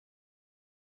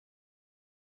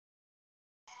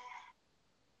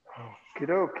Okie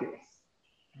dokie.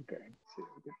 Okay, let's see.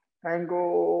 We get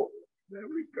angle. There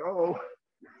we go.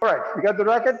 All right, you got the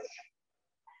rackets?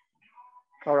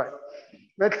 All right.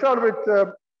 Let's start with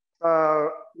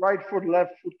right foot,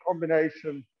 left foot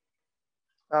combination.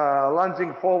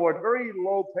 Lunging forward, very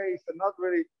low pace and not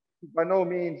really, by no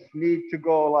means need to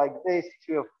go like this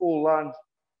to a full lunge.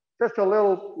 Just a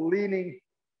little leaning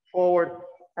forward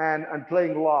and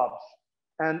playing lobs.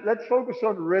 And let's focus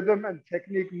on rhythm and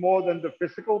technique more than the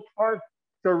physical part.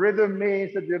 So rhythm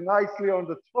means that you're nicely on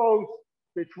the toes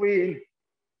between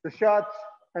the shots,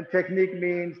 and technique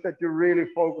means that you really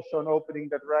focus on opening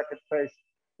that racket face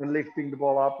and lifting the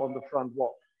ball up on the front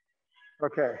wall.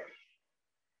 Okay.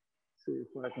 See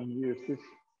if I can use this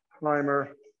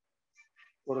timer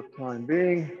for the time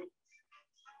being.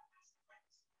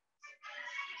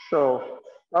 So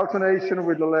alternation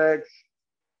with the legs,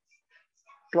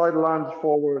 slight lunge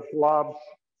forward, lobs,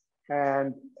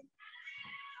 and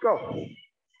go.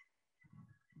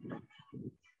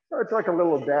 So it's like a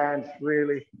little dance,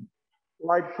 really.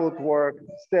 Light footwork,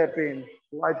 step in,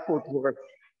 light footwork,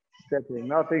 step in.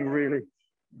 Nothing really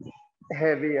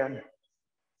heavy and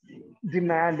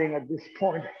demanding at this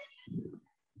point.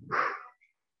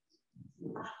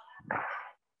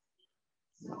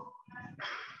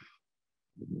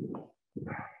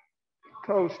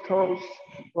 Toes, toes,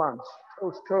 lunge.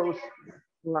 Toes, toes,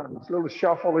 lunge. Little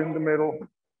shuffle in the middle.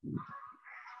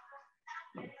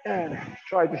 And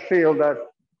try to feel that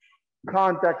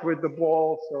contact with the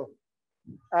ball. So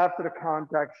after the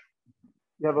contact,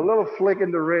 you have a little flick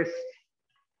in the wrist,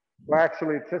 or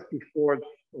actually just before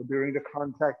or during the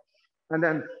contact. And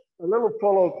then a little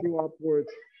follow through upwards,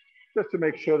 just to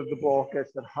make sure that the ball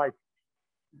gets that height.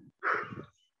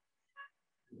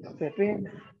 Step in,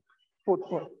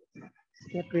 footwork.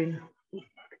 Step in,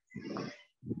 footwork.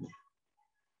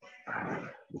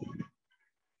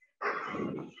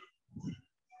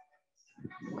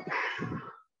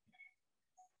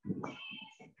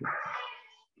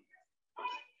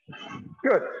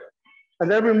 Good.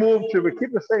 And then we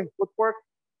keep the same footwork.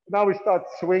 Now we start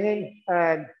swinging,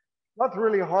 and not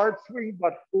really hard swing,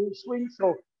 but full swing.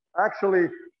 So I actually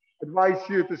advise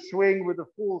you to swing with a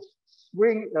full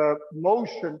swing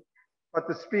motion, but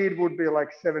the speed would be like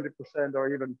 70%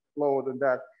 or even lower than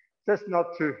that. Just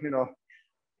not to,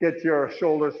 get your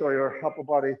shoulders or your upper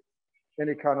body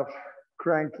any kind of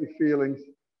cranky feelings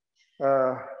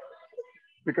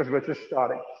because we're just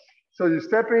starting. So you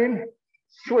step in,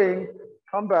 swing,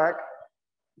 come back,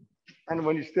 and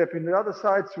when you step in the other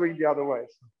side, swing the other way.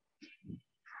 So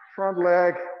front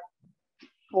leg,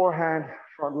 forehand,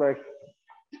 front leg,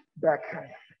 backhand.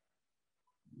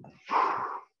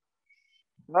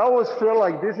 I always feel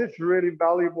like this is really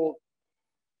valuable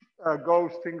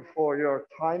ghosting for your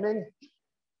timing.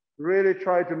 Really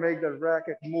try to make that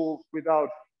racket move without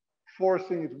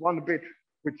forcing it one bit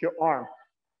with your arm.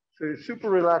 So you're super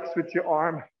relaxed with your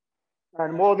arm.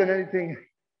 And more than anything,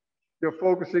 you're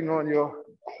focusing on your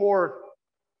core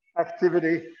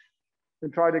activity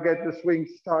and try to get the swing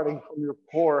starting from your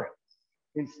core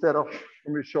instead of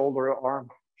from your shoulder or arm.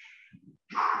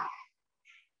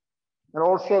 And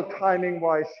also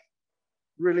timing-wise,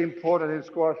 really important in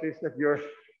squash is that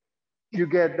you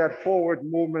get that forward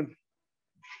movement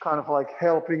kind of like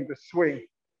helping the swing.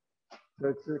 So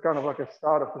it's kind of like a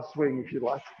start of the swing, if you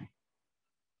like.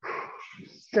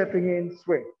 Stepping in,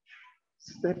 swing.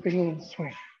 Stepping in,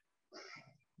 swing.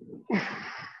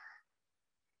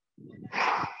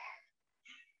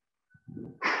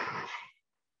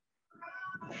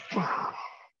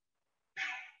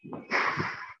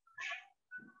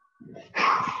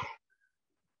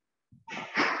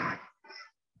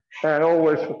 And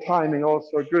always for timing,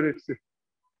 also good is the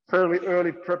fairly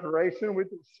early preparation with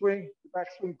the swing, the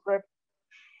backswing prep,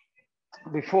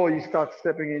 before you start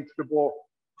stepping into the ball.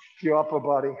 Your upper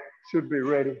body should be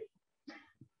ready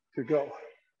to go.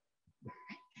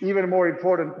 Even more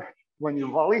important when you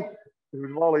volley.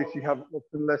 With volleys, you have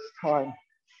often less time.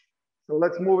 So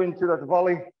let's move into that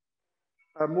volley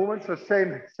movement. So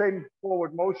same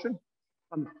forward motion.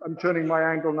 I'm turning my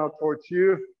angle now towards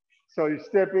you. So you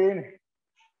step in,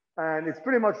 and it's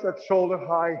pretty much that shoulder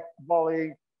high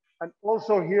volleying. And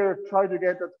also here, try to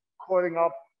get that coiling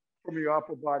up from your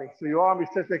upper body. So your arm is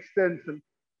just extension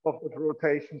of the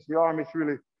rotation. So your arm is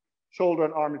really, shoulder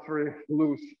and arm is really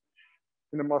loose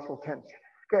in the muscle tension.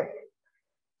 Okay,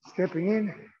 stepping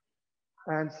in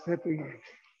and stepping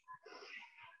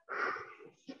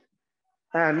in.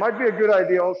 And might be a good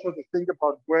idea also to think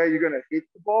about where you're gonna hit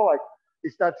the ball. Like,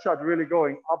 is that shot really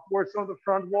going upwards on the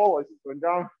front wall or is it going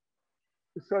down?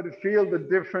 To sort of feel the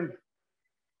different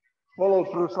follow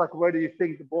throughs, like where do you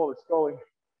think the ball is going?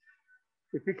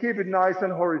 If you keep it nice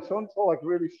and horizontal, like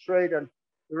really straight, and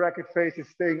the racket face is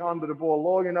staying under the ball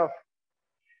long enough,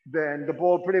 then the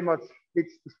ball pretty much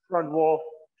hits the front wall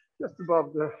just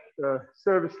above the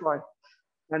service line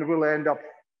and will end up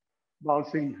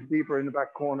bouncing deeper in the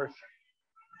back corners.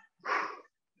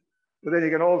 But then you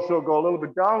can also go a little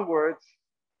bit downwards,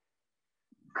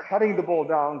 cutting the ball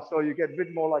down, so you get a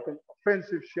bit more like an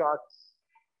offensive shot.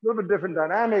 A little bit different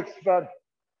dynamics, but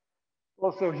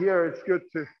also here it's good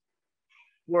to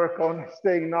work on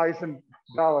staying nice and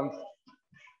balanced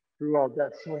throughout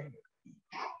that swing.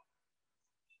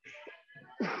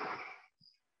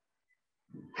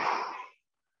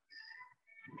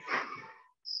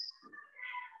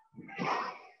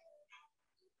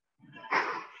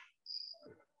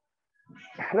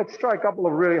 Let's try a couple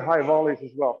of really high volleys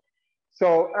as well.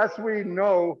 So as we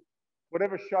know,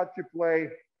 whatever shot you play,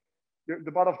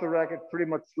 the butt of the racket pretty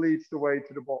much leads the way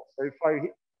to the ball. So if I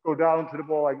go down to the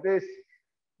ball like this,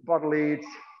 the butt leads,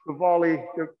 the volley,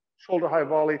 the shoulder high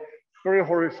volley, very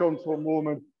horizontal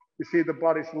movement. You see the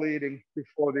butt is leading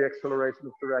before the acceleration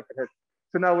of the racket head.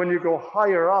 So now when you go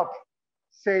higher up,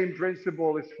 same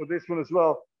principle is for this one as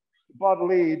well. The butt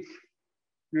leads,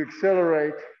 you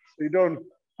accelerate, so you don't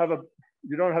have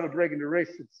a break in the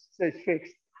wrist, it stays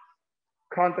fixed.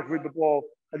 Contact with the ball,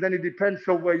 and then it depends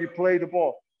on where you play the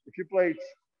ball. If you play it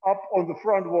up on the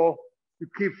front wall, you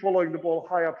keep following the ball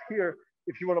high up here.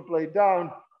 If you want to play down,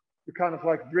 you kind of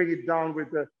like bring it down with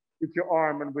your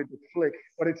arm and with the flick,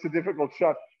 but it's a difficult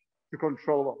shot to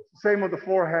control. Same with the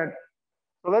forehand.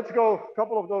 So let's go a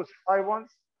couple of those high ones.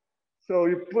 So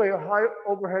you play a high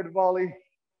overhead volley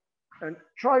and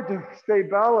try to stay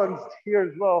balanced here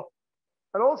as well.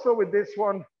 And also with this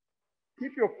one,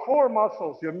 keep your core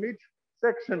muscles, your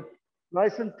midsection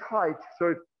nice and tight,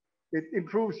 so it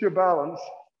improves your balance,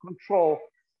 control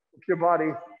of your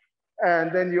body,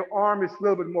 and then your arm is a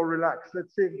little bit more relaxed.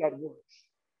 Let's see if that works.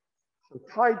 So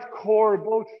tight core,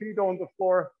 both feet on the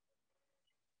floor,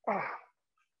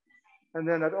 and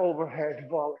then that overhead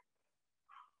volley.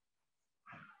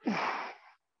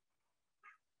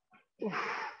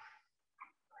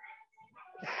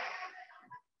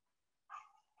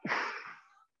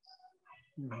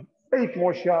 Eight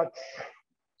more shots.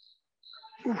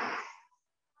 It's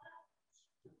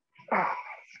a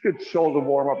good shoulder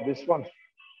warm up, this one.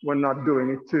 We're not doing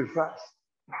it too fast.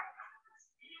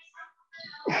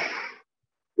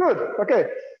 Good, okay.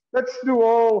 Let's do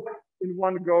all in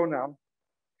one go now.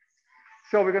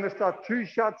 So we're gonna start 2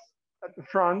 shots at the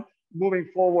front, moving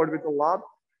forward with the lob.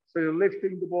 So you're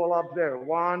lifting the ball up there.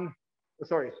 One,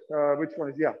 sorry, which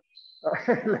one is, yeah.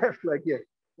 Left leg, yeah.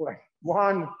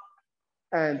 1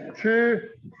 and 2,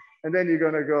 and then you're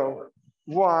gonna go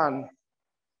 1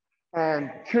 and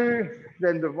 2,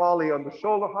 then the volley on the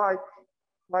shoulder height,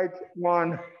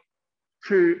 1,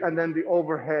 2, and then the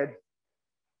overhead,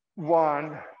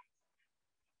 1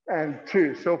 and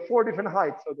 2. So 4 different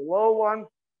heights. So the low one,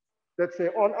 let's say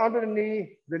under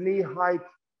the knee height,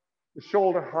 the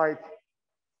shoulder height,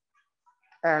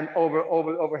 and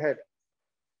overhead.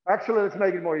 Actually, let's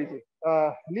make it more easy.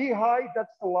 Knee high,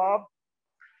 that's the lob.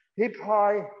 Hip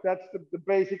high, that's the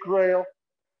basic rail.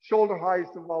 Shoulder high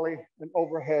is the volley, and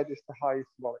overhead is the highest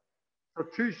volley. So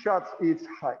 2 shots each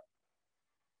height.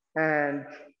 And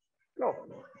go.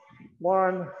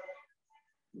 1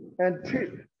 and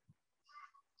 2.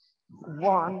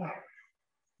 1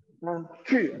 and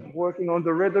 2. Working on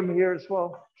the rhythm here as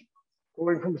well.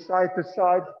 Going from side to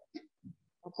side.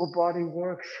 Upper body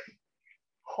works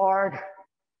hard.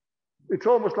 It's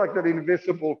almost like that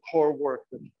invisible core work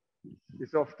that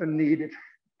is often needed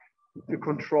to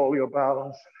control your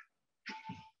balance,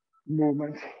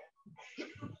 movement.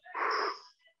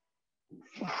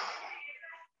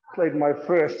 Played my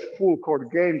first full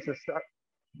court game just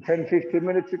 10, 15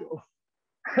 minutes ago.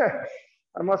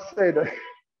 I must say that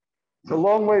it's a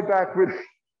long way back with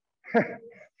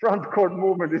front court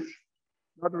movement. It's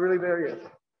not really there yet.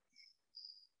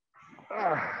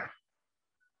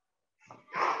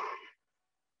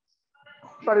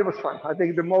 But it was fun. I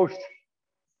think the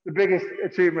biggest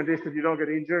achievement is that you don't get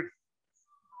injured.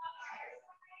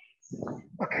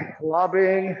 Okay,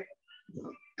 lobbing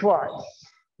twice,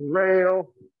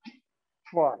 rail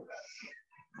twice,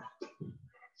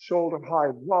 shoulder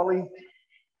high volley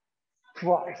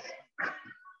twice,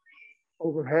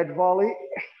 overhead volley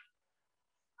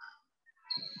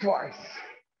twice,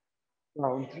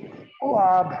 round 2,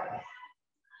 lob.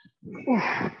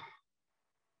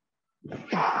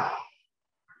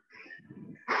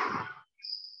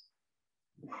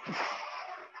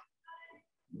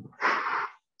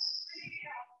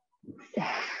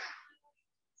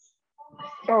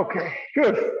 Okay,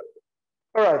 good.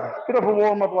 All right, bit of a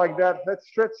warm up like that. Let's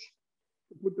stretch.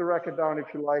 Put the racket down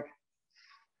if you like.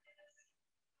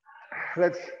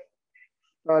 Let's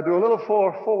do a little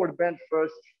forward bend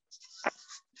first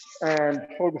and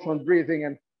focus on breathing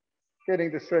and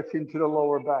getting the stretch into the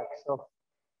lower back. So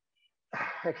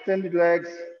extended legs,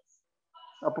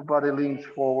 upper body leans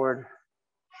forward.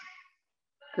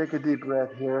 Take a deep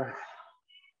breath here.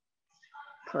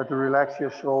 Try to relax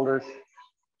your shoulders,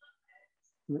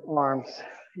 your arms,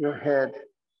 your head.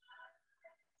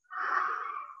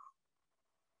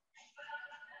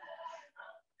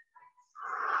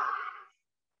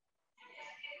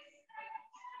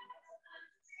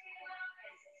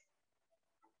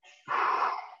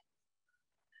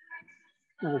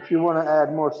 And if you want to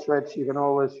add more stretch, you can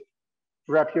always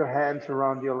wrap your hands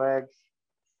around your legs.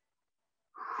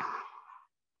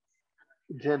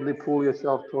 Gently pull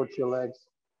yourself towards your legs.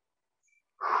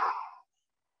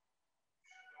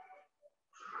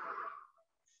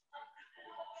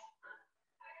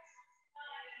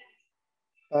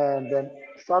 And then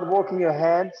start walking your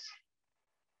hands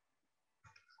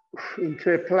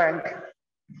into a plank.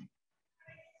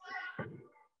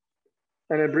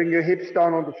 And then bring your hips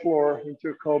down on the floor into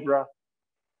a cobra.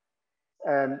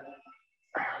 And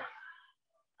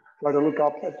try to look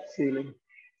up at the ceiling.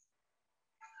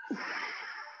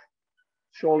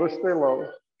 Shoulders stay low.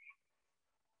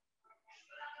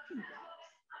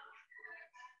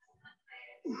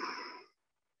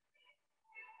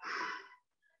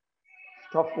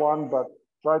 Tough one, but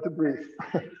try to breathe.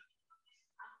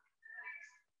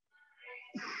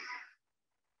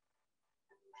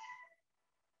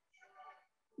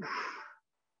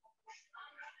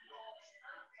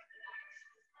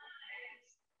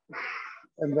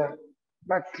 And then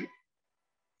back to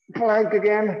plank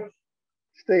again.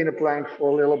 Stay in a plank for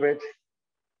a little bit.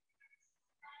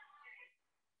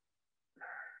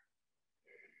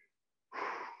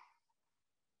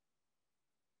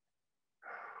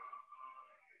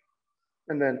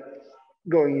 And then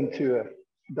going into a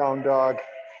down dog.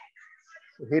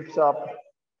 So hips up,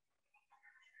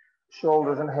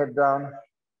 shoulders and head down.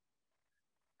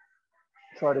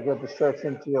 Try to get the stretch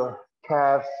into your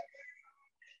calves,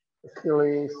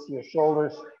 Achilles, your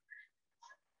shoulders.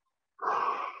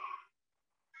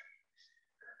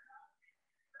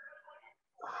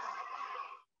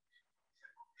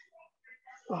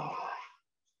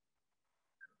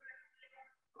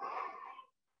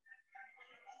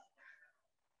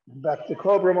 Back to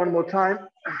cobra one more time.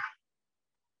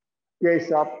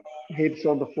 Gaze up, hips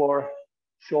on the floor,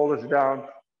 shoulders down.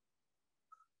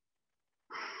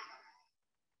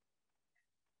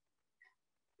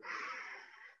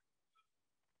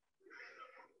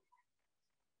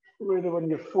 Really, when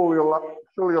you fill your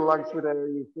lungs with air,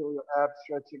 you feel your abs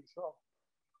stretching. So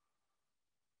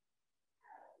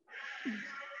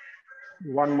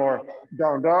one more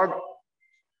down dog.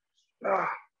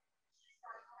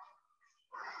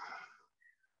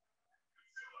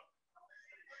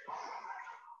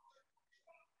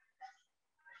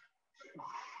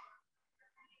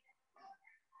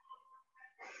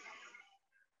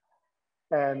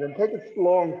 And then take a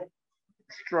long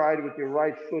stride with your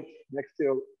right foot next to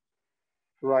your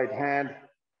right hand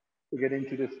to get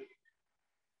into this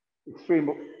extreme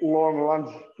long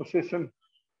lunge position.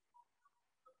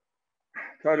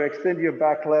 Try to extend your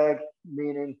back leg,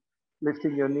 meaning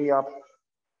lifting your knee up.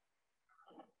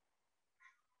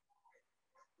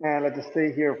 And let's just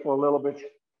stay here for a little bit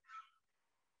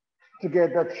to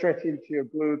get that stretch into your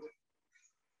glute.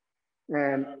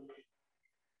 And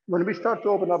when we start to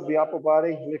open up the upper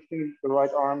body, lifting the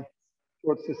right arm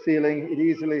towards the ceiling, it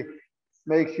easily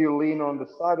makes you lean on the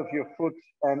side of your foot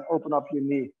and open up your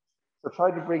knee. So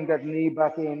try to bring that knee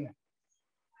back in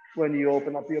when you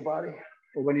open up your body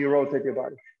or when you rotate your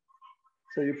body.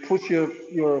 So you push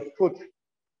your foot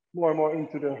more and more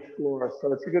into the floor.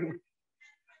 So it's a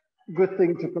good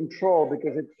thing to control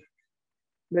because it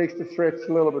makes the stretch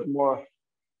a little bit more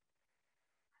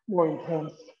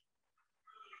intense.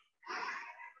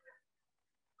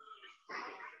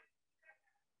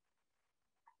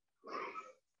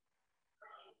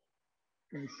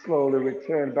 And slowly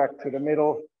return back to the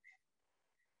middle.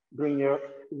 Bring your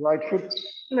right foot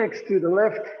next to the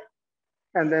left.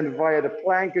 And then via the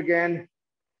plank again,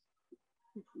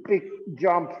 big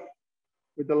jump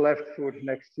with the left foot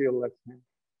next to your left hand.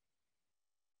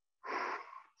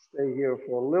 Stay here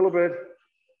for a little bit,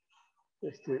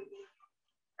 just to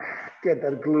get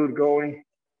that glute going.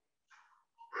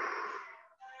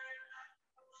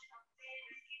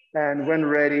 And when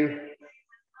ready,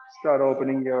 start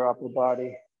opening your upper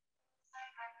body.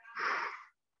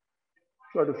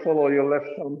 Try to follow your left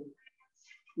thumb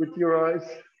with your eyes.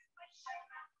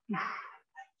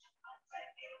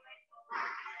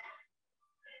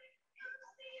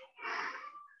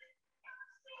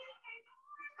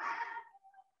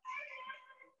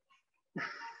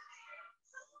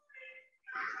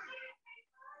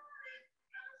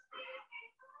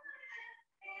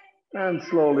 And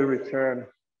slowly return.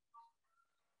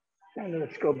 And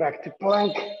let's go back to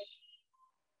plank.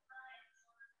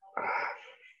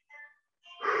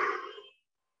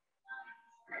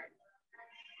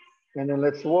 And then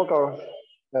let's walk our,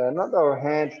 not our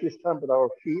hands this time, but our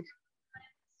feet.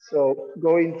 So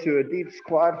go into a deep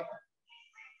squat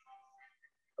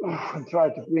and try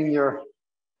to bring your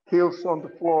heels on the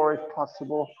floor if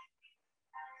possible.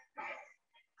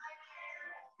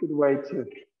 Good way to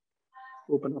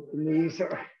open up the knees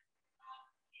or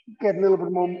get a little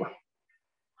bit more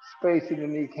space in the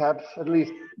kneecaps. At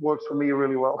least works for me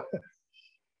really well.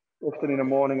 Often in the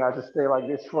morning, I just stay like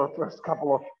this for the first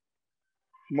couple of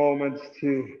moments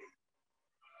to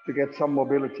get some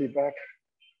mobility back.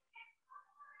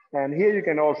 And here you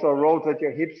can also rotate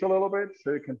your hips a little bit.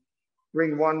 So you can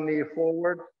bring one knee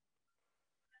forward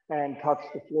and touch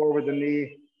the floor with the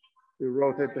knee. You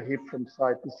rotate the hip from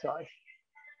side to side.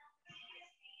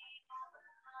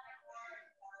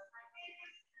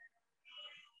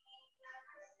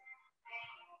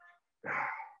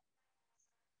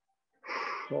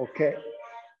 Okay,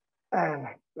 and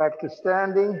back to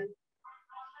standing.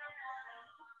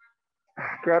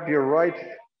 Grab your right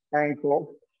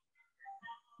ankle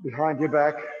behind your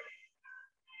back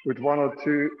with one or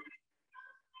two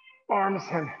arms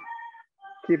and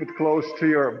keep it close to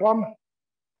your bum.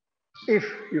 If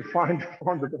you find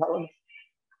the balance,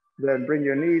 then bring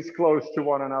your knees close to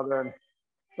one another and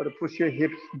try to push your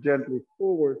hips gently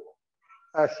forward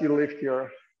as you lift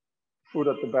your foot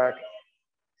at the back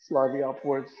slightly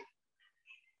upwards.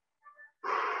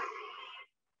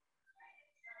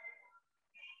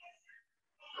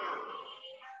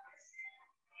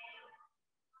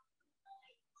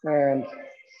 And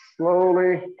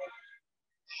slowly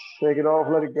shake it off,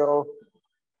 let it go.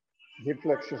 Hip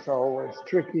flexors are always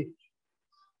tricky,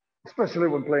 especially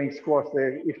when playing squats.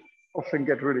 They often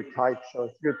get really tight, so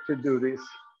it's good to do these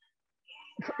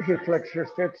hip flexor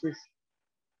stretches.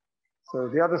 So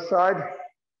the other side.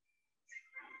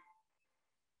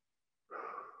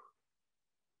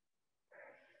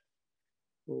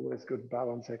 Always good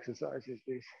balance exercises,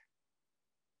 these.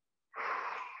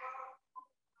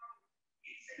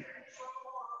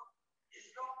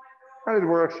 And it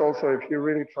works also if you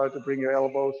really try to bring your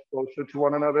elbows closer to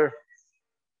one another.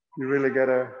 You really get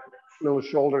a little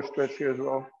shoulder stretch here as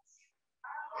well.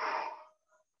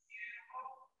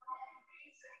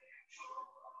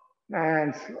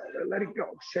 And let it go,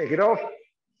 shake it off.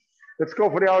 Let's go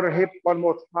for the outer hip one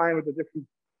more time with a different,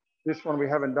 this one we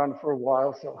haven't done for a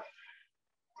while. So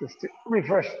just to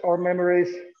refresh our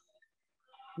memories.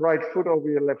 Right foot over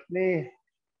your left knee,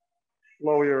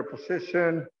 lower your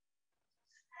position,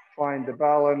 find the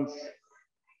balance,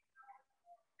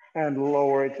 and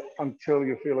lower it until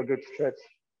you feel a good stretch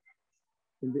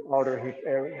in the outer hip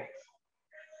area.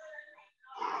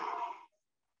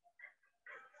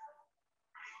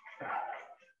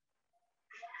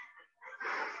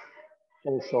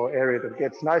 Also area that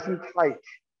gets nice and tight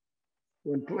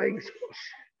when playing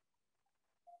squash.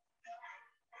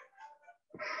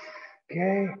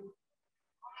 Okay,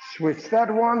 switch that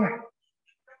one.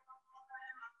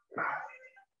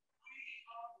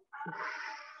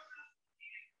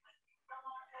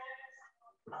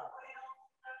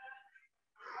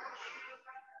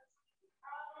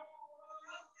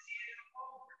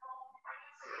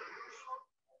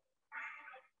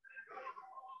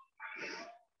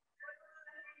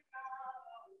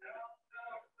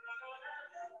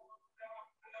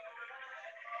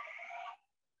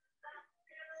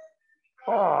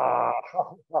 Ah,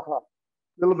 a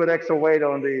little bit extra weight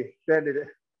on the bended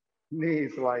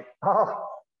knees, like,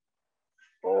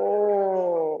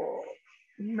 oh,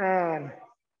 man.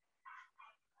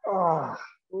 Oh,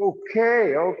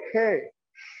 okay, okay.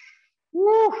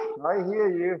 Woo, I hear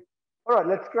you. All right,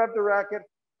 let's grab the racket.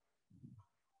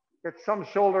 Get some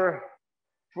shoulder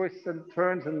twists and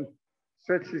turns and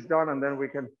stretches done, and then we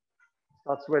can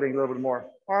start sweating a little bit more.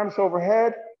 Arms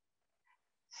overhead,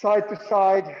 side to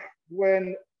side.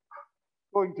 When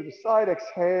going to the side,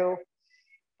 exhale.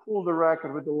 Pull the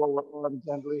racket with the lower arm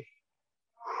gently.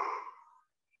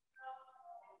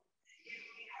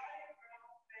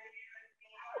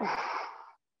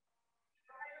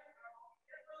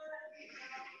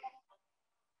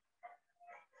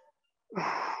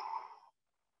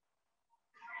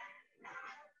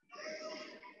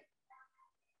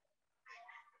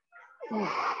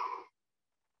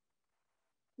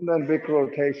 And then big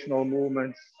rotational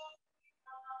movements.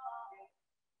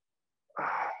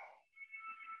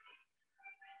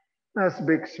 As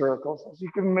big circles as you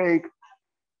can make.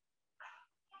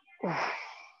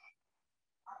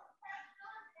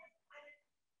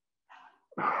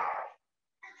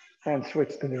 and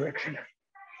switch the direction.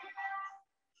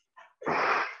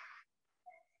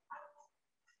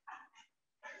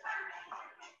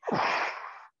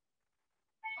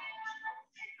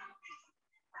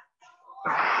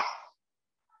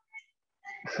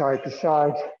 Side to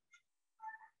side.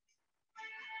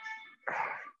 I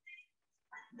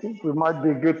think we might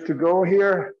be good to go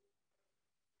here.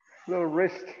 Little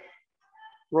wrist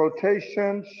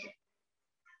rotations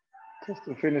just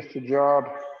to finish the job.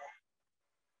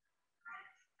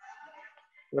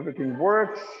 Everything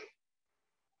works.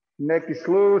 Neck is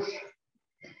loose.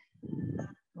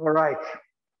 All right.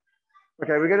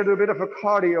 Okay, we're gonna do a bit of a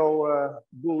cardio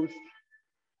boost.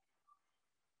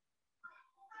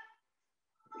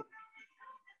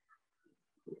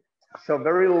 So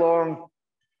very long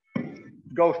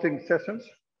ghosting sessions,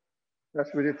 as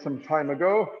we did some time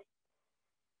ago.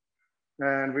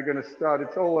 And we're gonna start,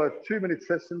 it's all 2-minute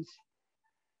sessions.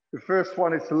 The first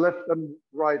one is left and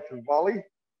right volley.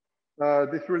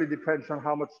 This really depends on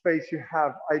how much space you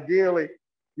have. Ideally,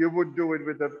 you would do it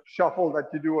with the shuffle that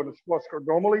you do on the squat squat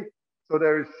normally. So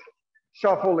there is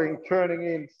shuffling, turning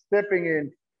in, stepping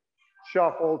in,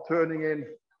 shuffle, turning in,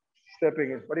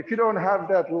 stepping in. But if you don't have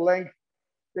that length,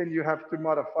 then you have to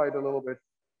modify it a little bit.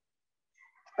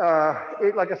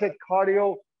 Like I said,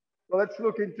 cardio. So let's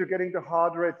look into getting the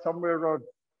heart rate somewhere around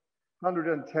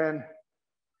 110.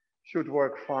 Should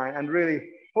work fine. And really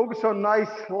focus on nice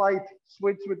light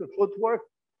switch with the footwork.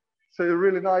 So you're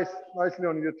really nicely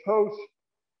on your toes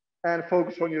and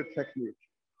focus on your technique.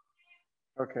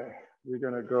 Okay, we're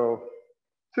gonna go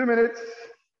 2 minutes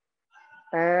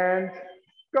and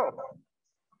go.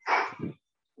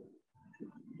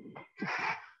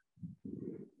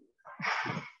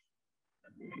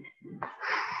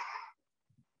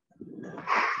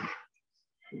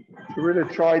 To really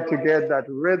try to get that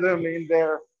rhythm in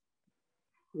there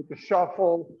with the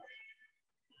shuffle.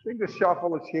 I think the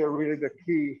shuffle is here really the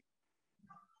key.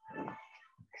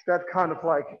 That kind of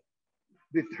like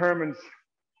determines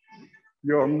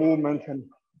your movement and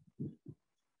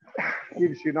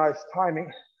gives you nice timing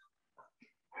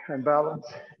and balance.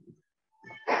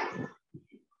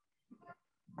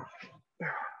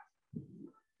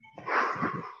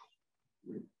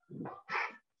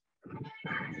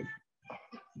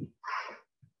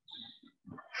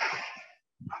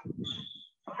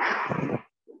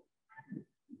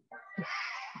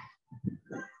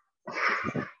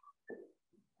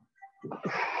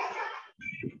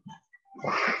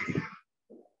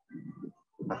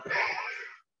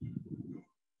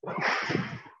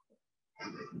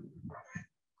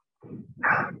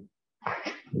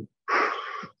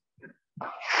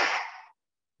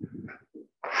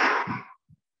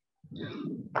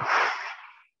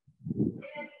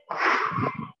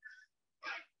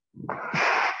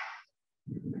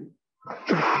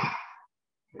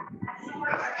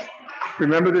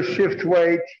 Remember to shift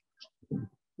weight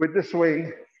with the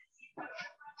swing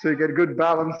so you get good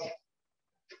balance,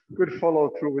 good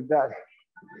follow through with that.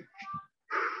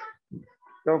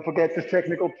 Don't forget the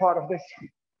technical part of this.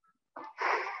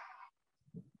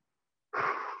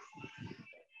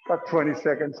 Got 20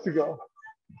 seconds to go.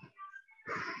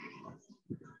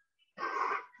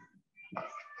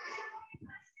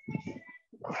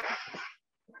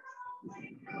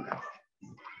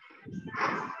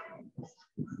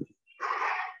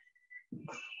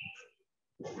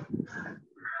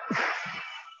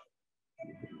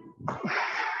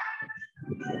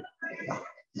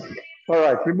 All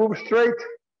right, we move straight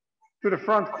to the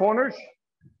front corners.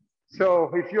 So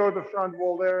if you're the front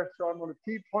wall there, so I'm on a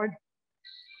T-point,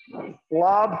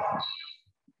 lob,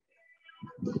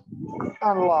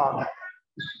 and lob.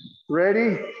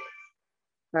 Ready,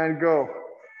 and go.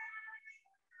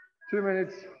 2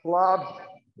 minutes, lob.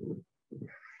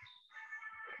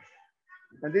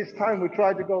 And this time we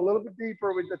try to go a little bit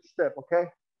deeper with that step, okay?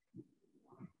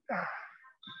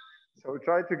 So we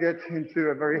try to get into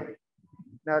a very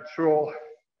natural,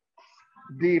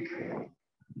 deep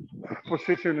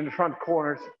position in the front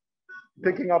corners,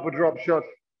 picking up a drop shot,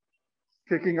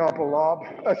 picking up a lob,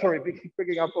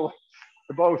 picking up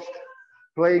a boast,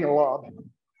 playing a lob.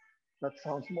 That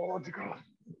sounds more logical.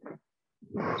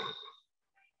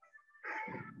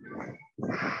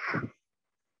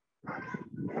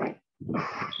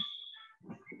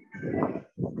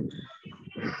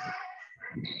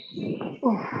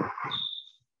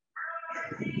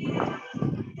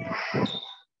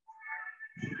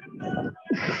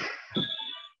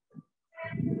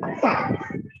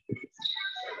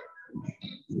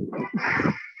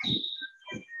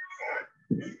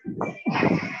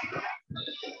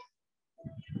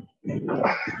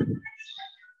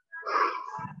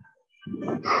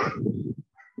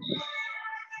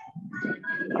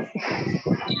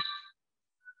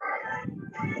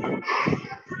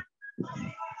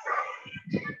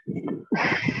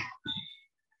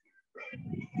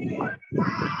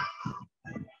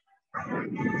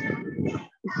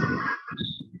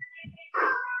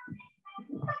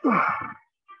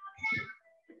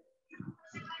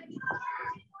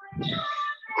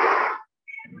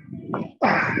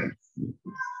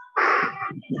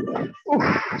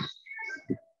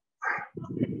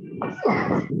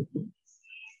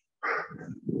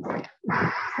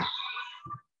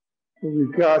 We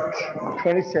got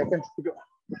 20 seconds to go.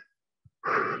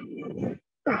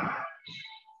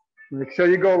 Make sure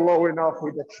you go low enough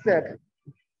with that step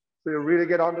so you really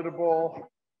get under the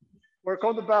ball. Work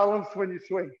on the balance when you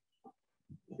swing.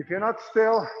 If you're not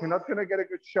still, you're not going to get a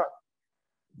good shot.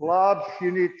 Lobs, you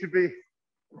need to be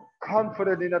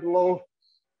confident in that low,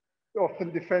 often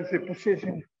defensive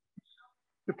position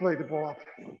to play the ball up.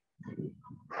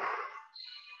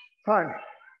 Time.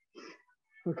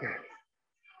 Okay.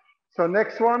 So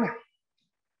next one,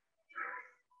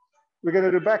 we're going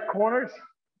to do back corners.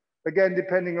 Again,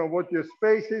 depending on what your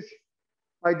space is.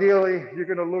 Ideally, you're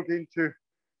going to look into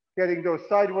getting those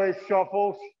sideways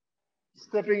shuffles,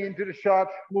 stepping into the shot,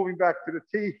 moving back to the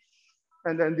tee,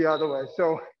 and then the other way.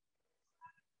 So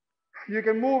you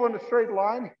can move on a straight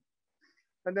line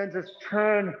and then just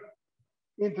turn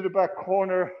into the back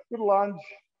corner, good lunge,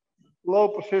 low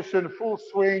position, full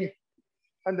swing,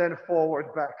 and then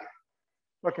forward back.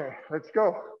 Okay, let's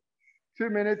go.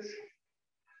 2 minutes.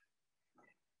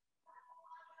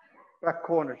 Back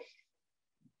corners.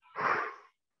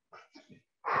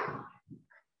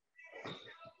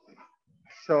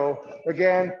 So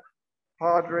again,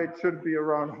 heart rate should be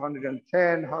around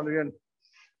 110,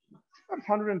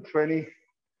 120,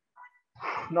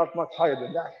 not much higher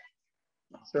than that.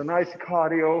 So nice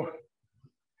cardio.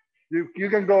 You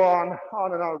can go on and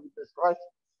on with this, right?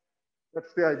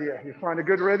 That's the idea. You find a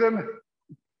good rhythm.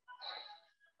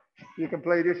 You can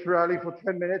play this rally for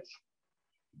 10 minutes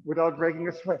without breaking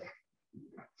a sweat.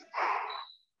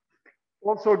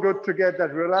 Also good to get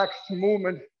that relaxed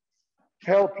movement,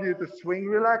 help you to swing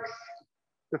relax.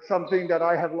 That's something that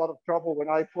I have a lot of trouble when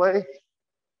I play.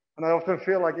 And I often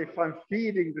feel like if I'm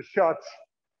feeding the shots,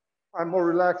 I'm more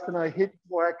relaxed and I hit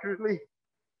more accurately,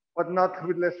 but not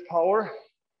with less power.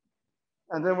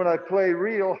 And then when I play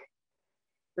real,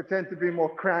 I tend to be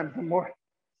more cramped and more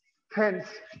tense,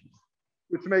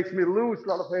 which makes me lose a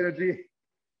lot of energy,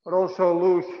 but also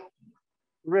lose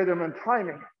rhythm and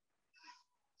timing.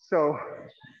 So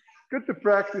good to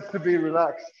practice to be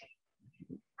relaxed,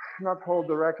 not hold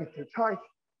the racket too tight.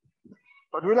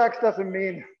 But relaxed doesn't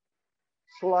mean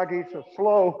sluggish or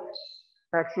slow,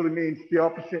 actually means the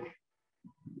opposite.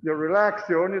 You're relaxed,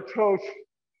 you're on your toes,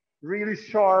 really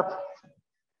sharp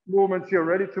movements, you're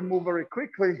ready to move very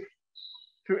quickly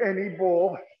to any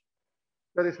ball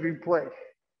that is being played.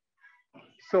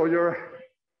 So your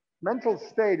mental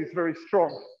state is very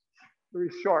strong, very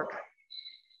sharp.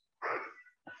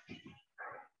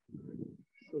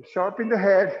 So sharp in the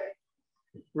head,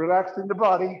 relaxed in the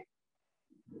body,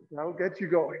 that will get you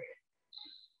going.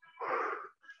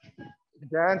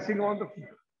 Dancing on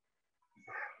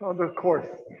the court.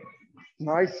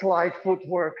 Nice slide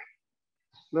footwork,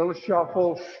 little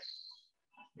shuffles,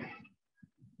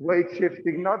 weight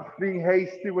shifting, not being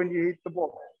hasty when you hit the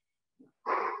ball.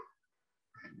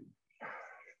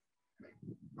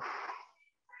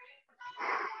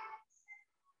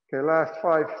 Okay, last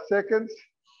 5 seconds.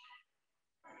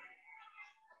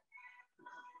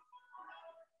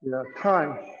 Yeah,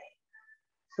 time.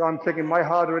 So I'm checking my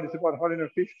heart rate is about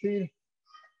 115.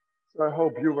 So I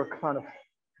hope you were kind of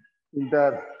in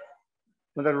that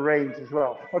range as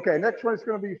well. Okay, next one is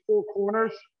going to be 4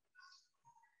 corners.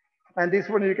 And this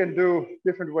one you can do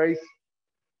different ways.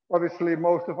 Obviously,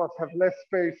 most of us have less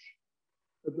space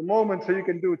at the moment, so you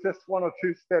can do just 1 or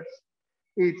 2 steps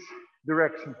each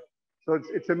direction. So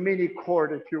it's a mini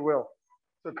court, if you will.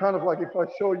 So kind of like if I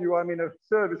show you, I'm in a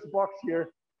service box here,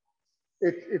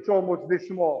 it's almost this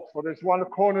small. So there's 1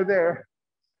 corner there,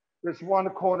 there's 1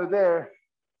 corner there,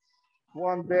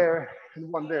 1 there,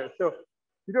 and 1 there. So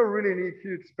you don't really need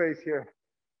huge space here.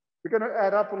 We're gonna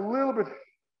add up a little bit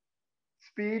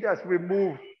speed as we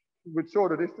move with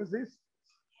shorter distances.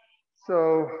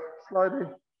 So slightly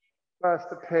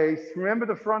faster pace. Remember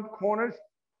the front corners?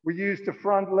 We use the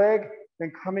front leg,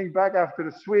 then coming back after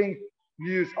the swing,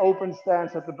 use open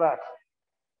stance at the back.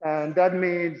 And that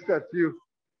means that you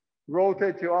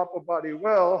rotate your upper body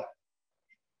well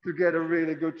to get a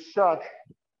really good shot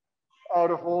out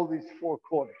of all these 4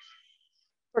 corners.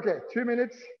 Okay, 2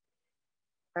 minutes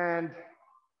and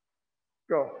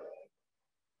go.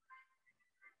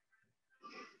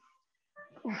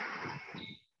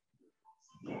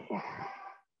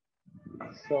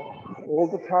 So all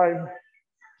the time,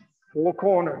 4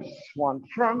 corners, 1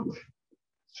 front,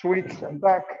 switch and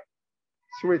back,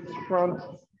 switch front,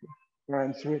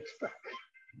 and switch back.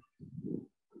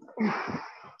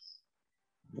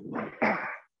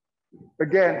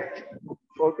 Again,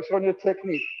 focus on your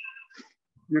technique.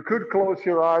 You could close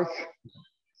your eyes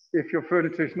if your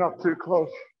furniture is not too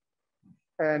close,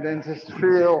 and then just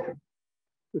feel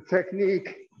the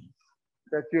technique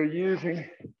that you're using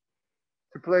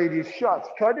to play these shots.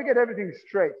 Try to get everything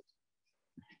straight.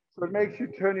 So it makes you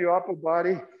turn your upper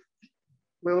body a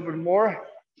little bit more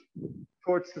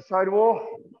towards the sidewall,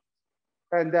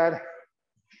 and that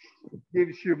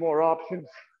gives you more options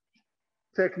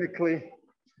technically,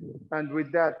 and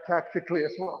with that tactically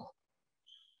as well.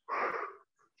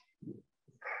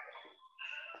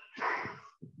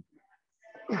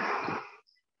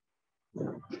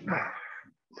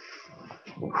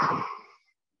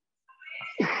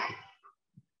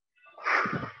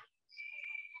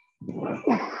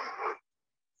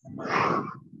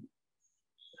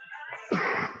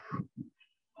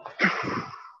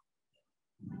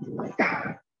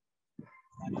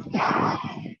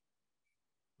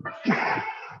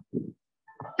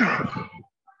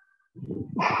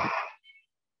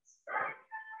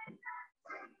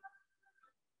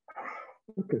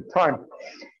 Okay, time.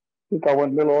 I think I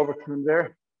went a little overtime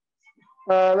there.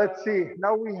 Let's see.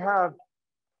 Now we have,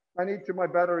 my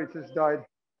battery just died.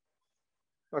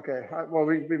 Okay,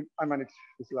 I managed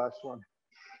this last one.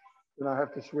 Then I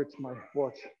have to switch my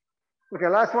watch. Okay,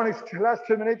 last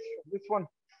 2 minutes. This one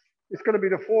is going to be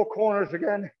the 4 corners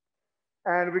again.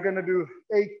 And we're going to do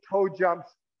 8 toe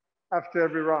jumps after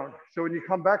every round. So when you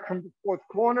come back from the 4th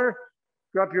corner,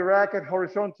 grab your racket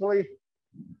horizontally.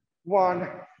 1,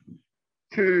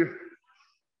 2,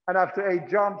 and after 8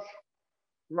 jumps,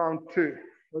 round 2.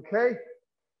 Okay?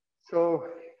 So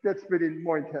that's a bit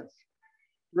more intense.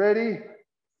 Ready?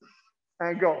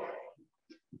 And go.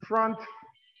 Front,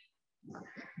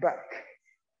 back,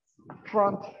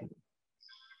 front,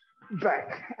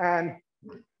 back, and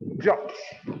jumps.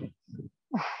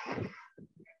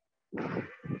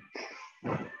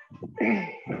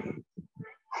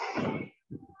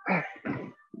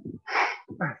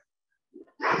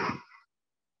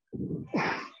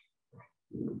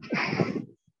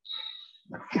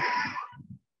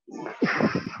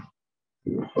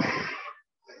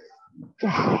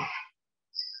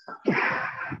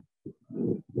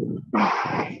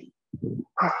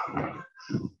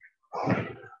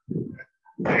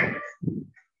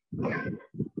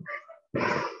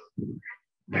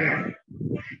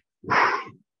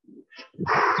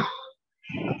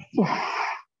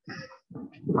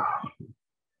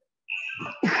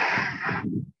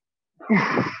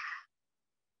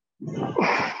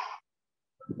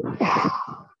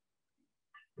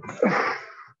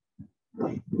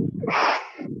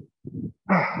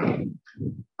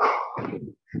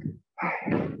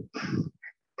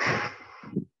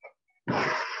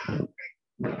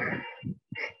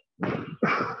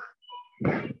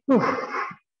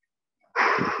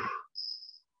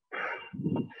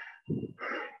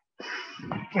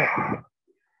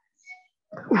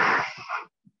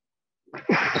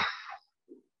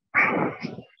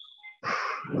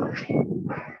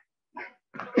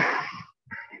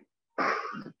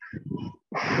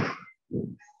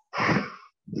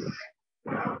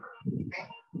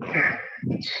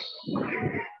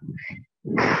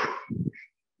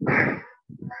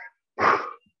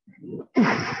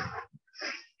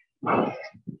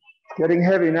 Getting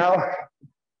heavy now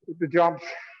with the jumps.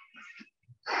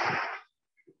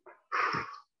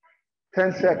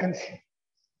 10 seconds.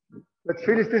 Let's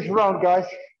finish this round, guys.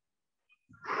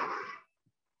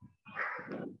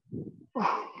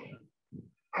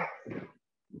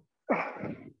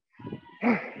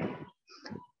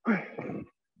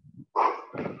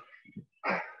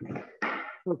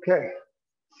 Okay.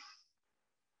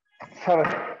 Let's have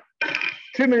a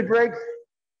 2-minute break,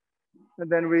 and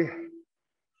then we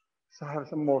have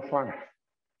some more fun.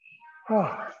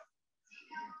 Oh.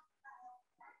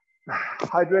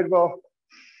 Hydrate well.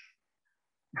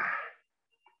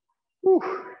 Whew.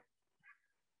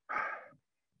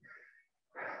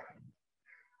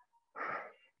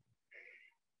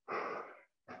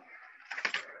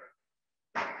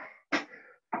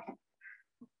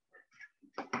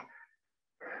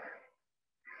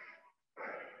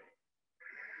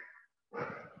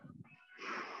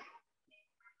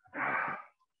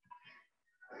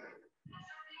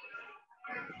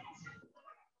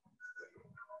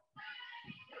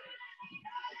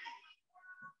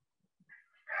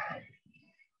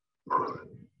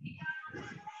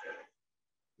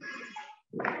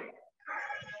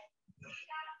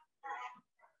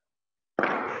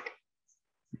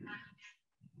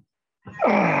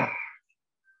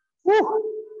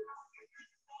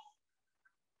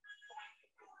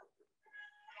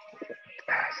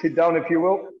 Sit down if you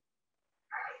will.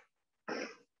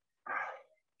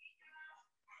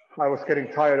 I was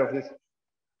getting tired of this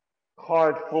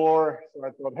hard floor, so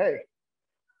I thought, hey,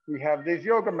 we have these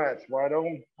yoga mats. Why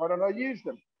don't I use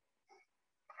them?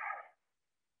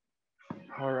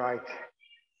 All right.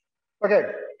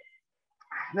 Okay.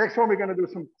 Next one, we're going to do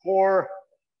some core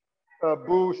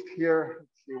boost here.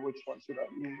 Let's see, which one should I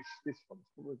use? This one.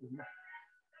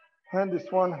 And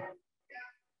this one,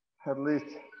 at least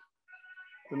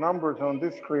the numbers on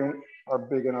this screen are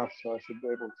big enough so I should be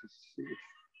able to see it.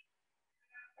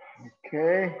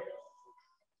 Okay.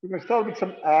 We're going to start with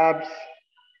some abs.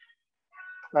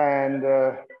 And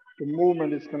the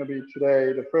movement is going to be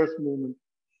today, the first movement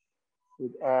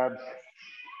with abs.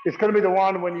 It's going to be the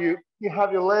one when you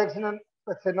have your legs in a,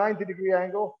 let's say, 90-degree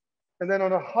angle. And then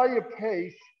on a higher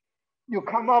pace, you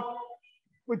come up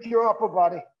with your upper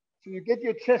body. So you get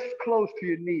your chest close to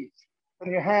your knees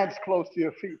and your hands close to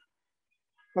your feet.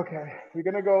 Okay, we're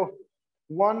going to go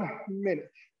 1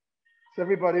 minute. Is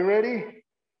everybody ready?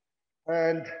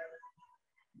 And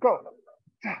go.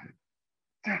 Da,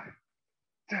 da,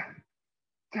 da,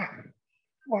 da.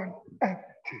 1 and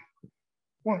 2.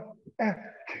 1 and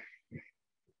 2.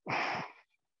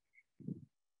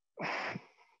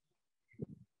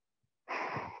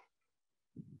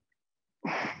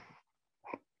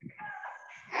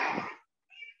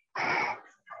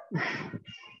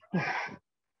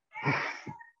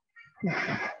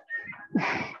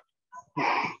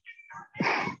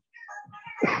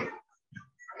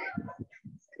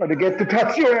 Try to get to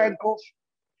touch your ankles,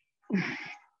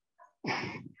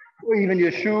 or even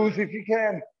your shoes if you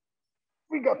can.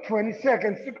 We got 20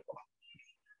 seconds to go.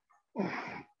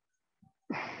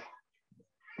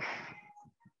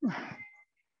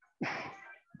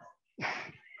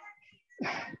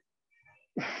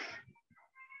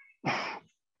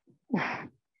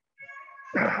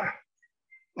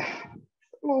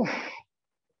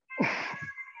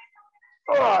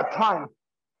 Oh, time.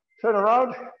 Turn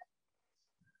around.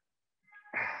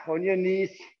 On your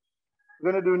knees.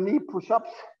 We're going to do knee push-ups.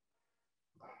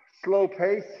 Slow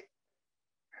pace.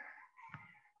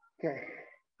 Okay.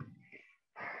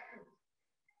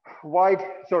 Wide,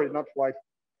 sorry, not wide.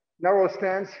 Narrow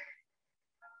stance.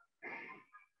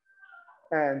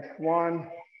 And 1,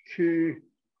 2,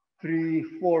 3,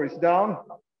 4 is down.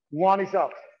 1 is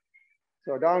up.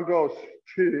 So down goes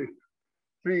 2,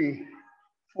 3,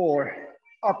 4,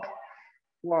 up.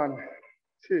 1,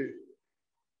 2,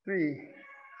 3,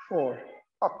 4,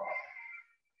 up.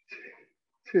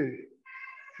 2,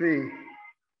 3,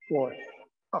 4,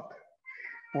 up.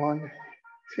 1,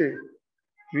 2,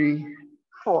 3,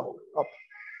 4, up.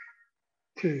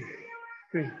 2,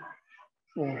 3,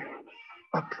 4,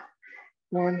 up.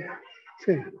 1,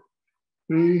 2,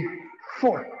 3,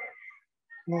 4.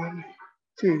 1,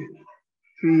 2,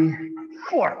 3,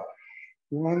 4.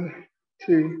 1,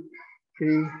 2,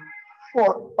 3,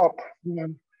 4. Up.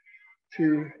 1,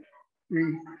 2,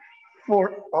 3,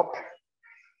 4. Up.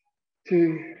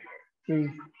 2, 3,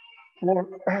 4.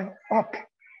 And up.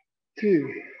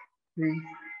 2, 3,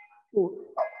 4.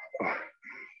 Up.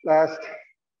 Last.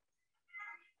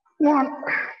 1.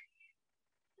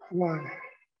 1,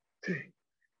 2,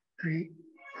 3.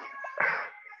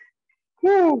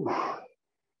 Woo.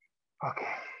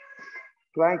 Okay.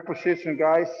 Plank position,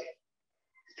 guys.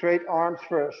 Straight arms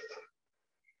first.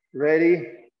 Ready?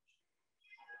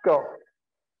 Go.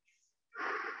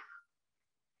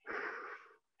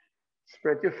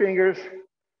 Spread your fingers.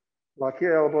 Lock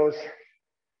your elbows.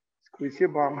 Squeeze your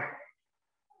bum.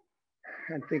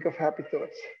 And think of happy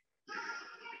thoughts.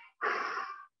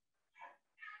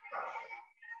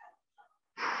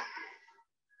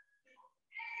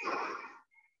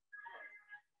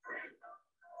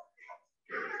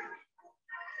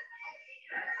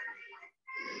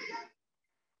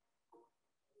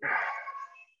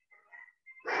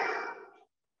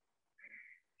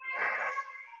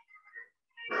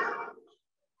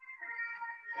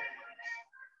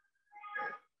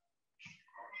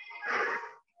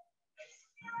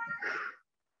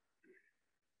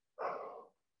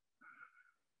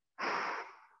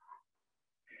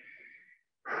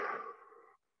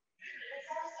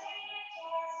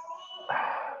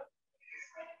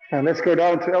 And let's go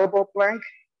down to elbow plank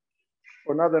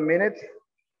for another minute.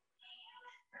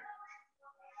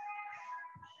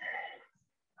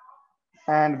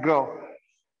 And go.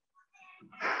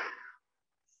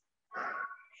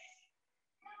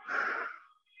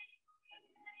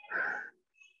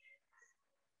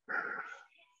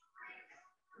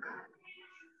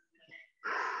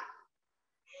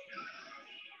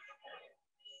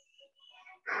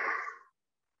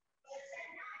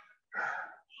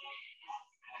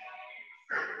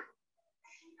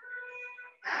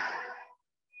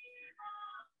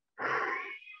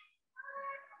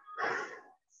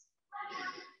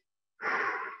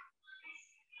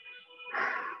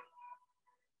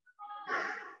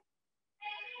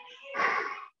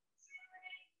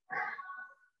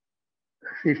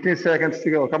 15 seconds to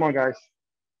go. Come on, guys.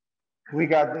 We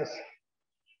got this.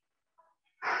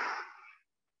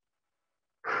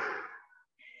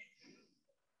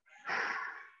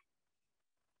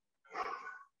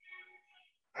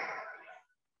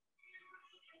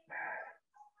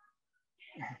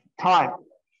 Time.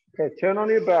 Okay, turn on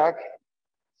your back.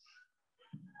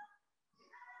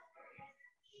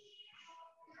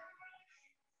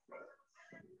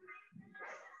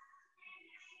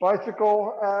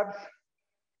 Bicycle abs.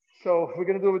 So we're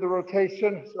gonna do with the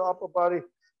rotation, so upper body.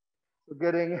 So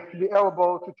getting the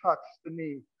elbow to touch the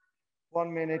knee.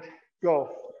 1 minute, go.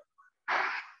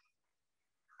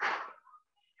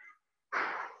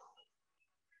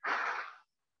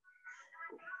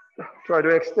 Try to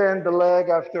extend the leg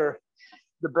after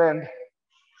the bend.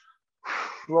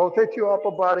 Rotate your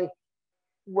upper body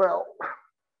well.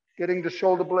 Getting the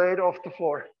shoulder blade off the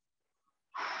floor.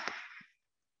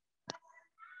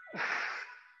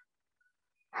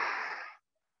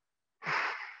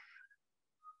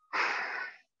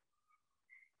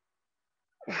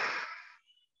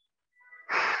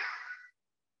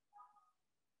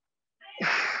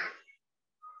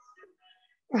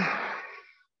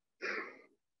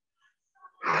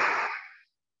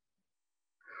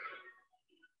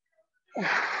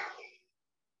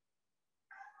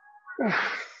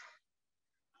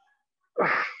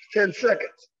 Ten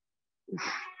seconds.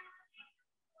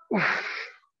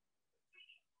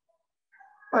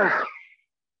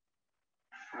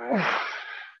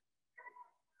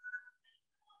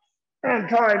 And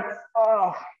time.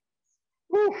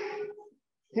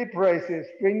 Hip raises.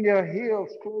 Bring your heels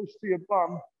close to your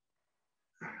bum.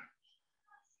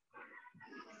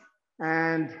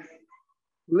 And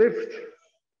lift,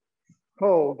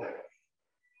 hold,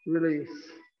 release.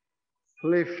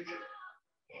 Lift,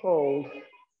 hold,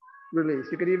 release.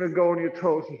 You can even go on your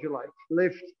toes if you like.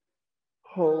 Lift,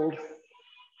 hold,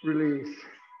 release.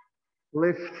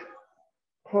 Lift,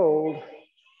 hold,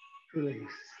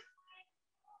 release.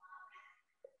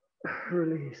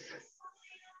 Release.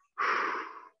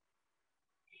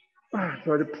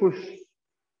 Try to push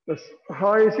as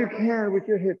high as you can with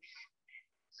your hips.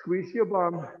 Squeeze your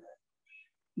bum.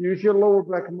 Use your lower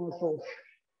back muscles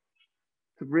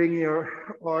to bring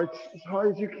your arch as high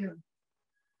as you can.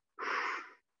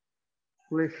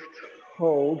 Lift,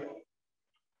 hold,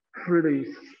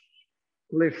 release.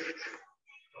 Lift,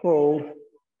 hold,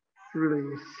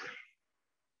 release.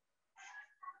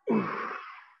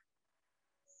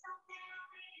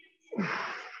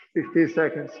 15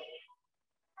 seconds.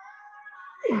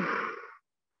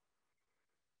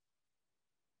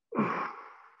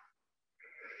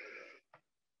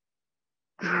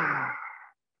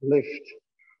 Lift,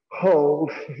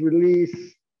 hold,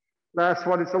 release. Last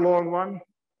one is a long one.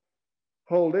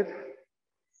 Hold it,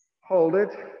 hold it,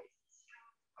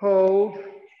 hold,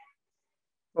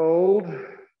 hold,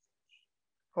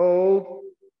 hold,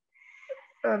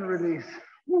 and release.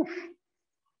 Oof.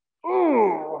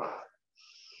 Ooh.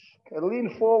 Okay, lean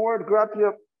forward, grab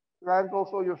your ankles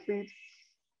or your feet.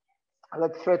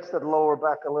 Let's stretch that lower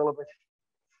back a little bit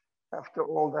after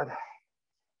all that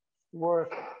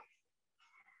work.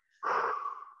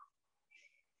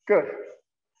 Good.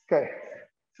 Okay,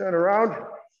 turn around.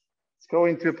 Let's go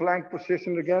into plank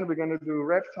position again. We're going to do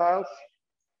reptiles.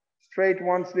 Straight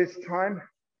ones this time,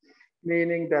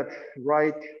 meaning that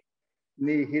right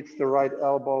knee hits the right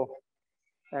elbow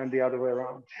and the other way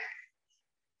around.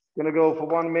 Gonna go for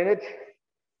 1 minute.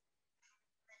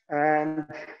 And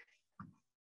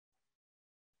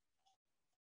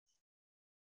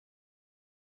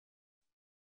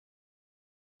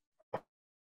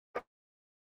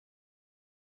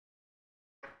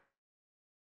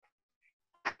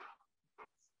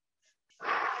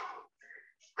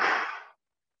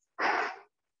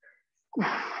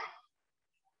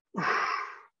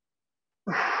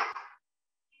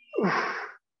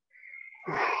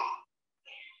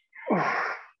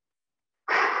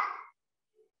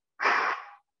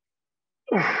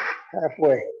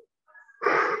halfway.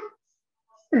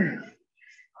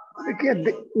 I get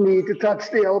the knee to touch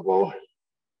the elbow.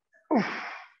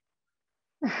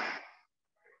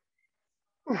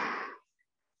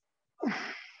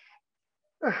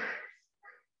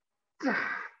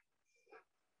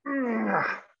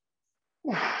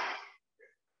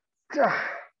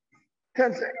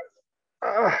 Ten seconds.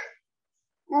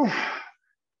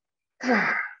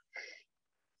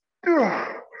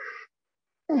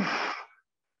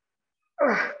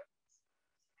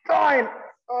 Time.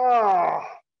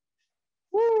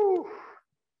 Woo.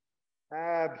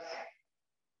 Abs.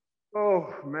 Oh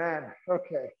man.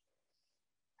 Okay.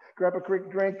 Grab a quick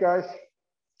drink, guys.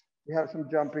 We have some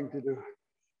jumping to do.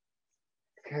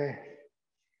 Okay.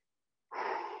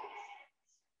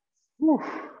 Whew.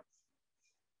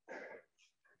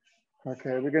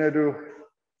 Okay, we're gonna do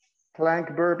plank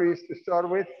burpees to start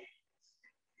with.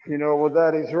 You know what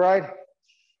that is, right?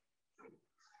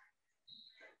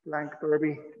 Plank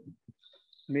burpee,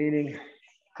 meaning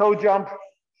toe jump,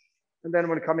 and then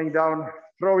when coming down,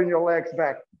 throwing your legs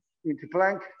back into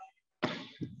plank,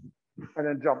 and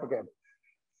then jump again.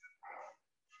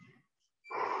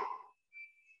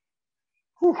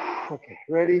 Whew. Okay,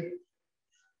 ready?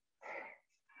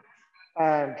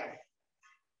 And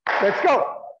let's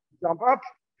go. Jump up,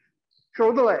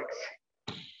 throw the legs.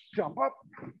 Jump up,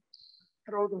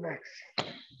 throw the legs.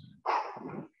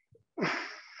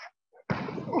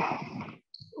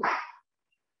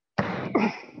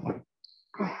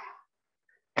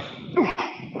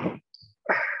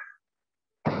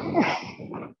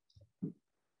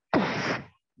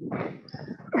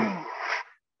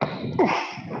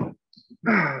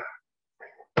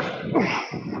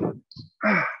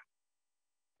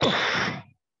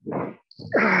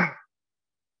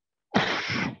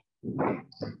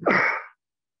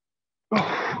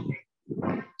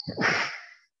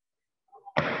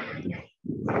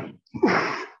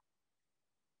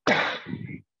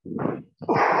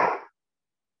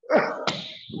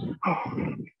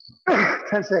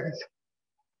 10 seconds.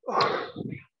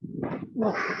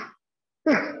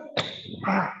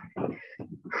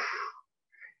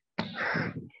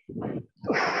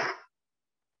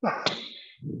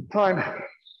 Time.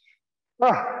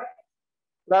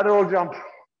 Lateral jump.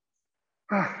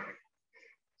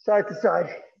 Side to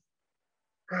side.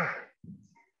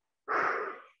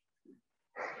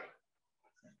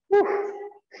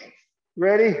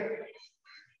 Ready?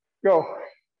 Go.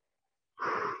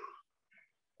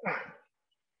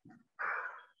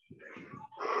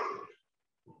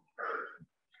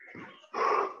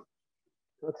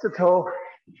 Touch the toe.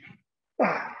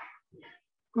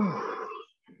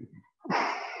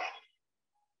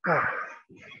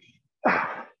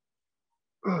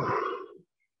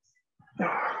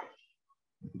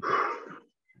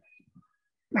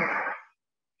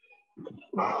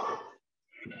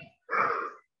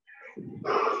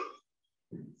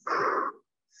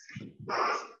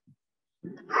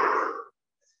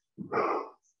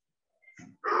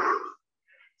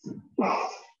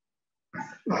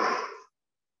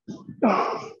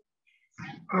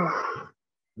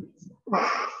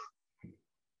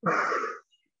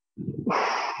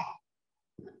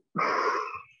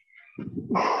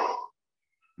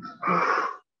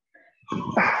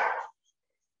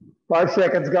 Five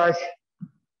seconds, guys.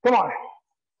 Come on.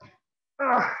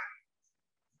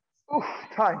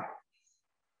 Time.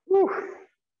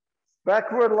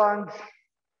 Backward lunge,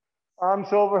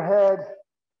 arms overhead,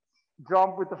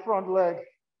 jump with the front leg,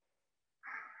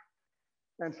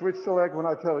 and switch the leg when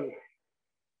I tell you.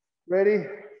 Ready?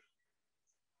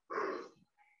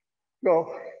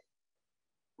 Go.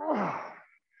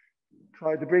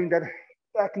 Try to bring that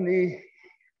back knee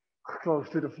close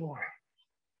to the floor.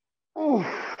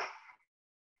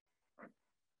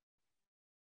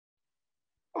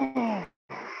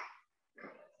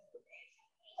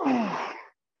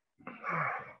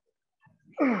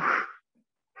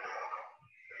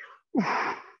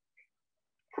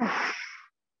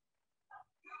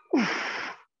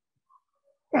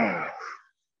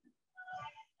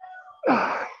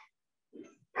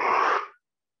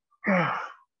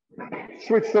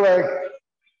 Switch the leg.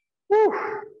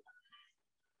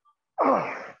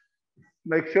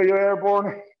 Make sure you're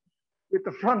airborne with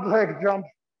the front leg jump.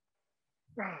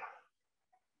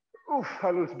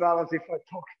 I lose balance if I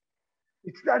talk.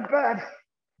 It's that bad.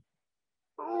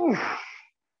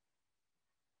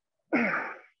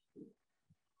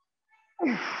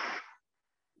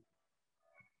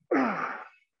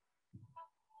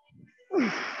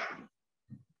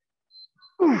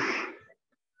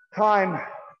 Time.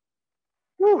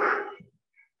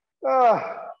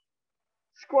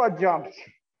 Squat jumps.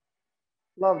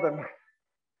 Love them.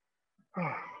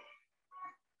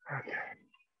 Okay.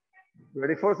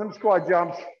 Ready for some squat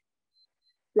jumps?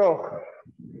 Go.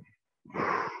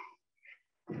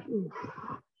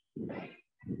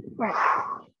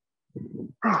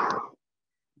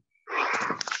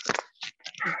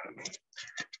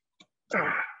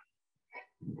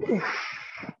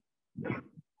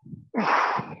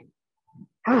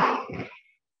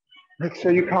 Make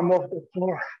sure you come off the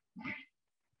floor.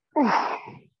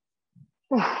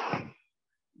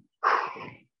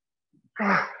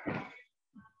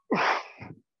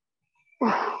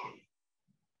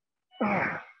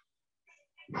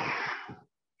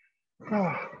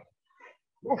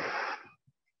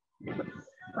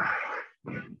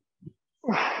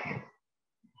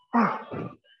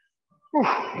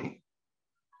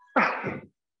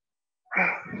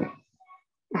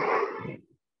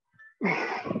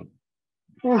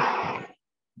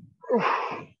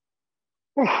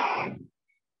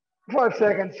 5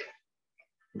 seconds.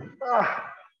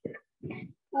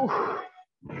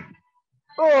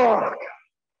 Oh.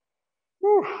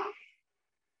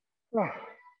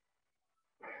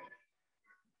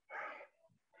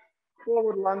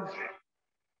 Forward lunge,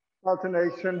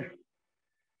 alternation,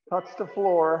 touch the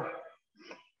floor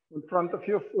in front of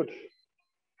your foot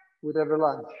with every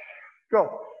lunge.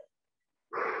 Go.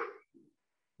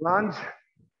 Lunge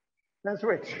and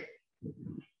switch.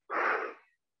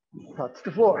 Touch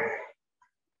the floor.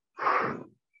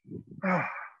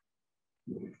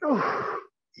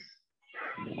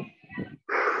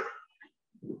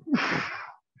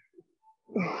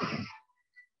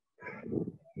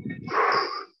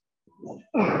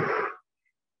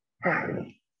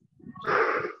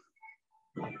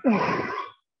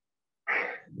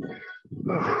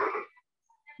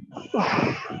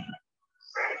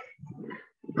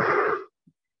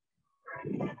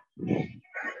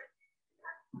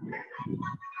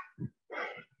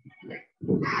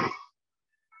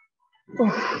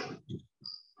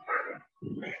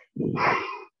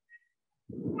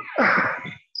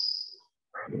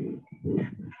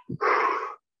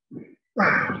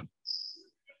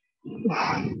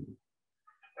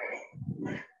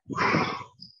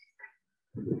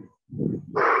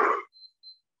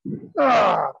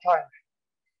 Time.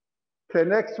 Okay,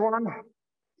 next one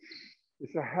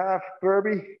is a half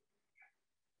burpee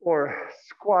or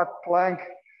squat plank,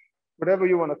 whatever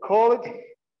you want to call it.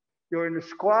 You're in a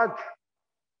squat.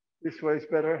 This way is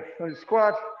better. So you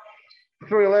squat,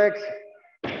 through your legs,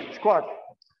 squat,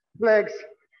 legs,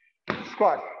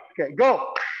 squat. Okay,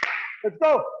 go. Let's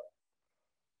go.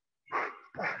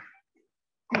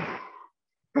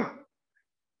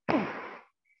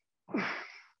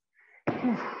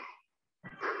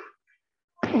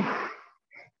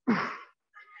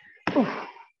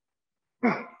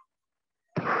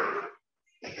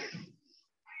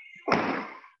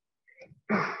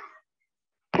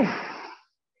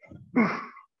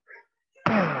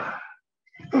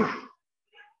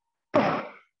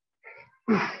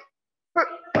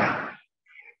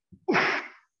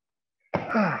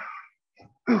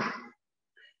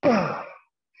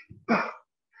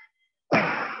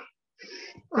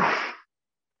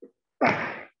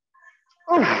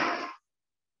 Oh.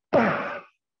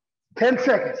 10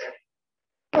 seconds.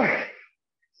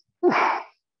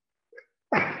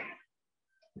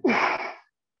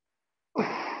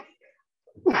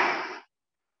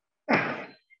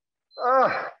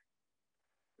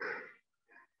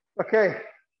 Okay,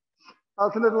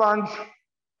 alternate lunge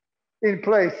in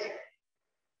place.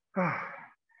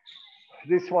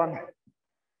 This one.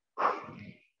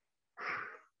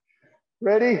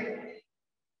 Ready?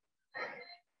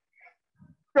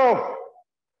 Go.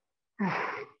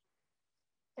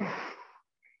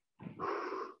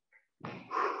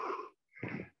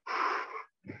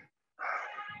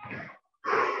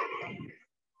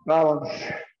 Balance,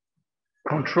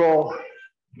 control,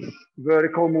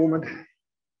 vertical movement.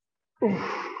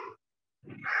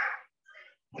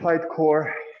 Tight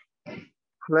core,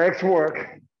 legs work.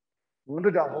 On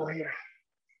the double here.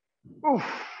 Oh.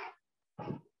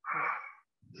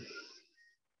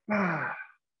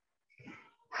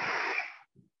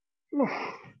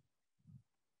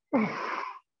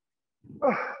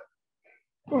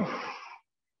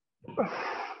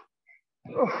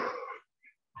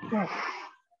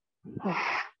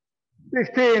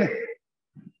 15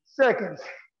 seconds.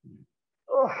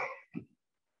 Oh.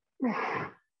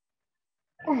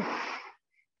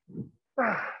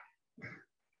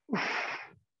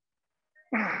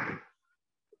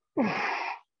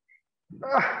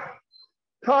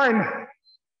 'Time.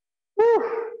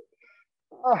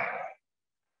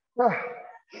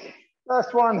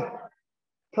 Last one.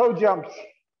 Toe jumps.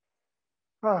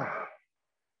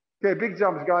 Okay, big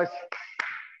jumps, guys.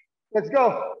 Let's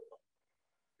go.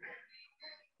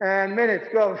 And minutes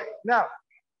go now.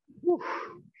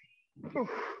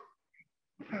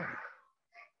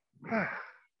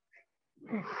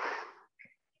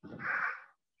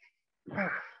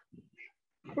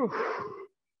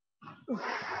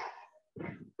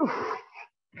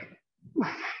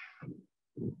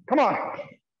 'Come on.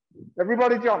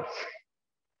 Everybody jumps.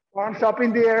 Arms up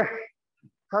in the air.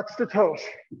 Touch the toes.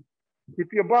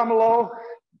 Keep your bum low.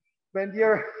 Bend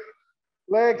your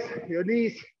legs, your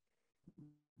knees,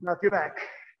 not your back.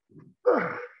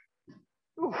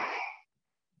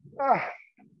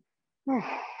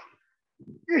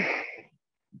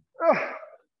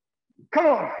 Come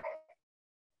on.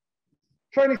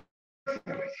 20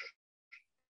 seconds.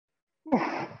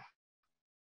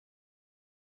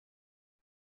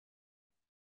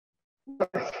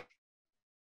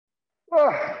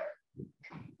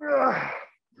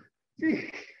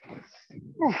 Gee.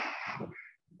 Oof.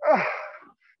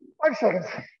 5 seconds.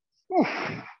 Oof.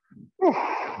 Oof.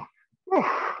 Oof.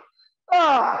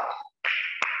 Ah.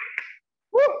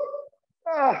 Woo.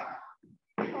 Ah.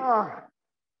 Ah.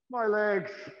 My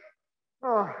legs.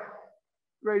 Oh,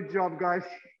 great job, guys.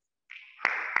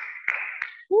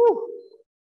 Woo.